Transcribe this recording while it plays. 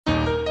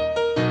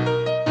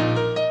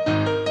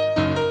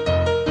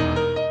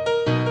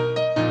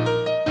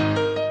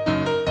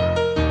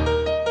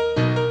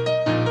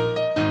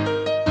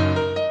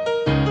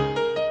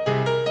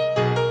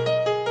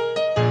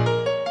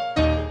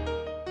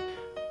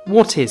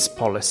What is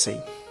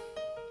policy?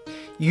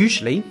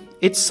 Usually,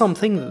 it's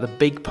something that the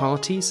big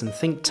parties and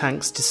think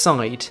tanks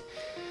decide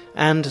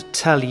and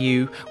tell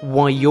you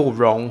why you're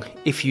wrong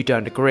if you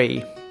don't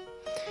agree.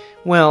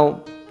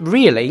 Well,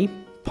 really,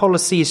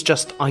 policy is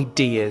just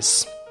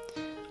ideas.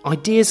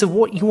 Ideas of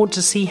what you want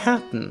to see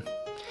happen.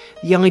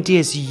 The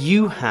ideas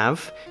you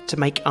have to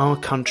make our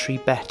country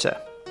better.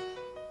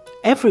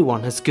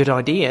 Everyone has good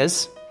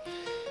ideas.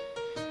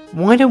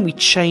 Why don't we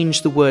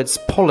change the words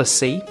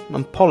policy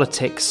and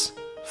politics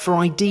for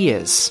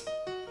ideas?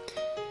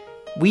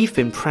 We've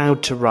been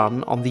proud to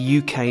run on the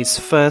UK's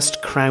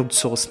first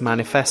crowdsourced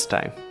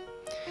manifesto.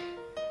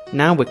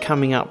 Now we're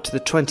coming up to the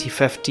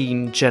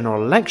 2015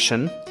 general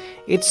election,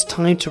 it's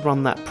time to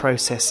run that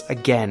process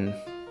again.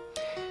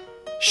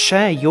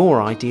 Share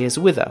your ideas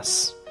with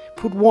us.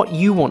 Put what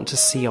you want to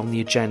see on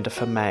the agenda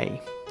for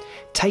May.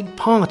 Take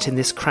part in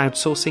this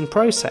crowdsourcing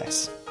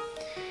process.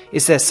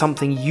 Is there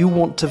something you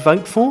want to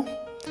vote for?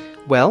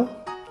 Well,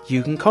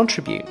 you can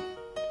contribute.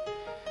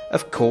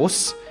 Of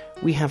course,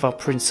 we have our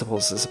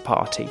principles as a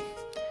party.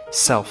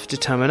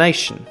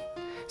 Self-determination,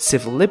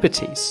 civil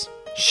liberties,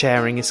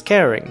 sharing is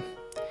caring.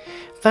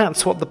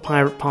 That's what the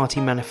Pirate Party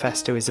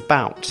Manifesto is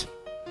about.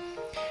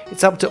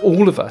 It's up to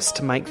all of us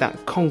to make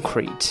that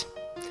concrete.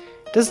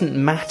 It doesn't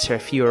matter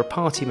if you're a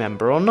party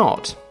member or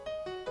not.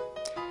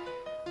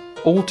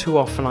 All too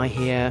often I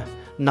hear,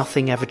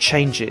 nothing ever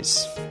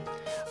changes.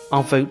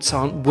 Our votes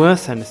aren't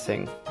worth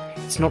anything.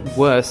 It's not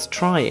worth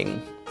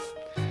trying.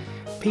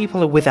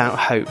 People are without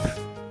hope.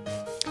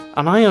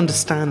 And I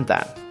understand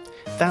that.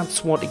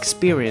 That's what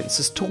experience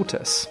has taught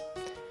us.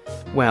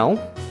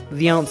 Well,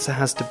 the answer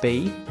has to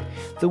be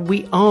that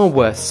we are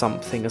worth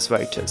something as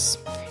voters.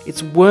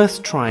 It's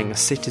worth trying as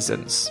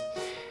citizens.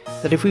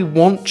 That if we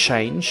want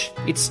change,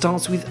 it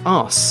starts with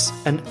us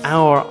and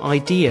our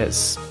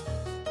ideas.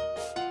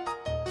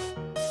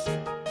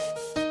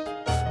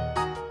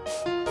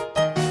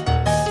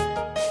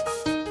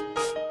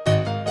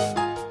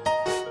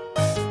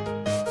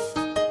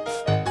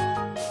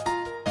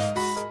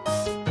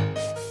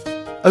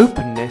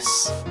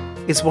 Openness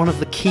is one of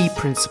the key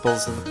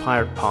principles of the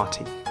Pirate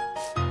Party.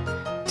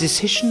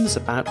 Decisions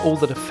about all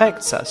that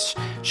affects us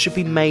should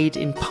be made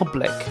in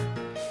public.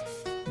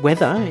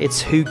 Whether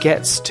it's who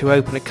gets to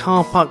open a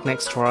car park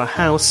next to our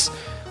house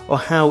or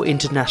how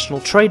international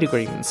trade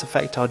agreements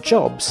affect our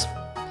jobs.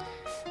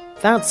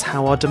 That's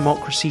how our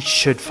democracy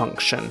should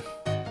function.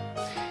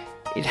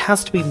 It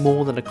has to be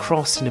more than a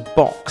cross in a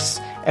box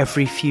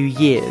every few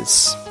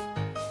years.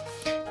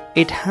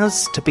 It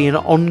has to be an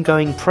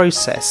ongoing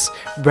process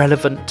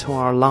relevant to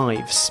our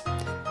lives.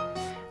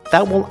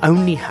 That will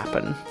only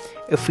happen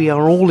if we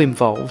are all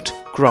involved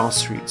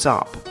grassroots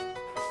up.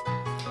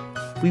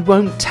 We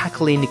won't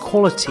tackle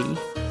inequality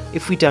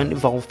if we don't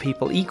involve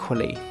people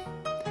equally.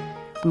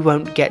 We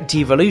won't get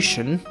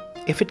devolution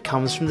if it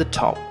comes from the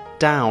top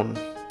down.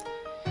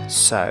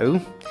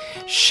 So,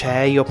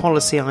 share your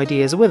policy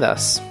ideas with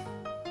us.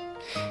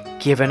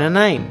 Give it a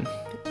name.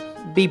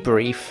 Be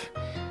brief.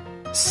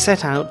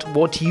 Set out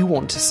what you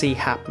want to see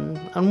happen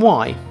and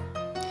why.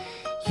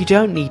 You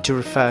don't need to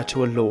refer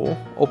to a law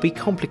or be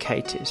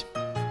complicated.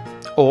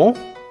 Or,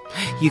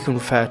 you can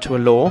refer to a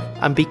law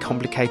and be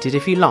complicated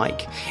if you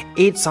like.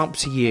 It's up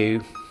to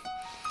you.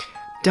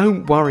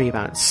 Don't worry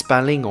about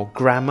spelling or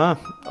grammar,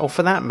 or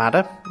for that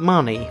matter,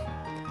 money.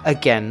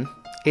 Again,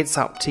 it's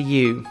up to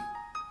you.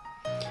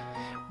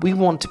 We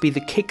want to be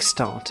the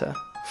Kickstarter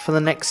for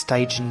the next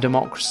stage in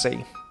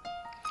democracy.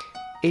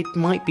 It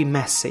might be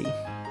messy.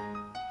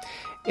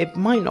 It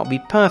might not be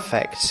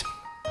perfect.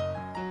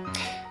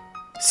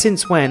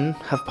 Since when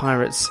have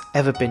pirates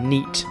ever been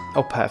neat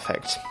or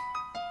perfect?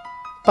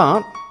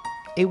 But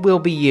it will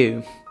be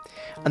you,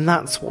 and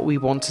that's what we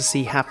want to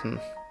see happen.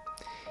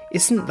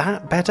 Isn't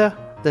that better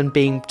than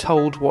being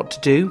told what to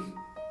do?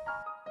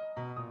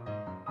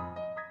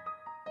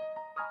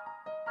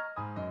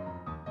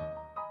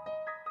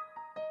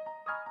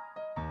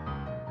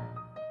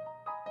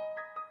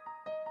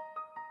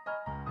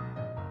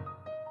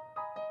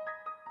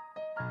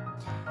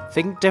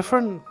 Think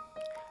different?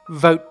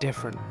 Vote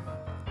different.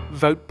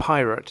 Vote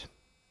pirate.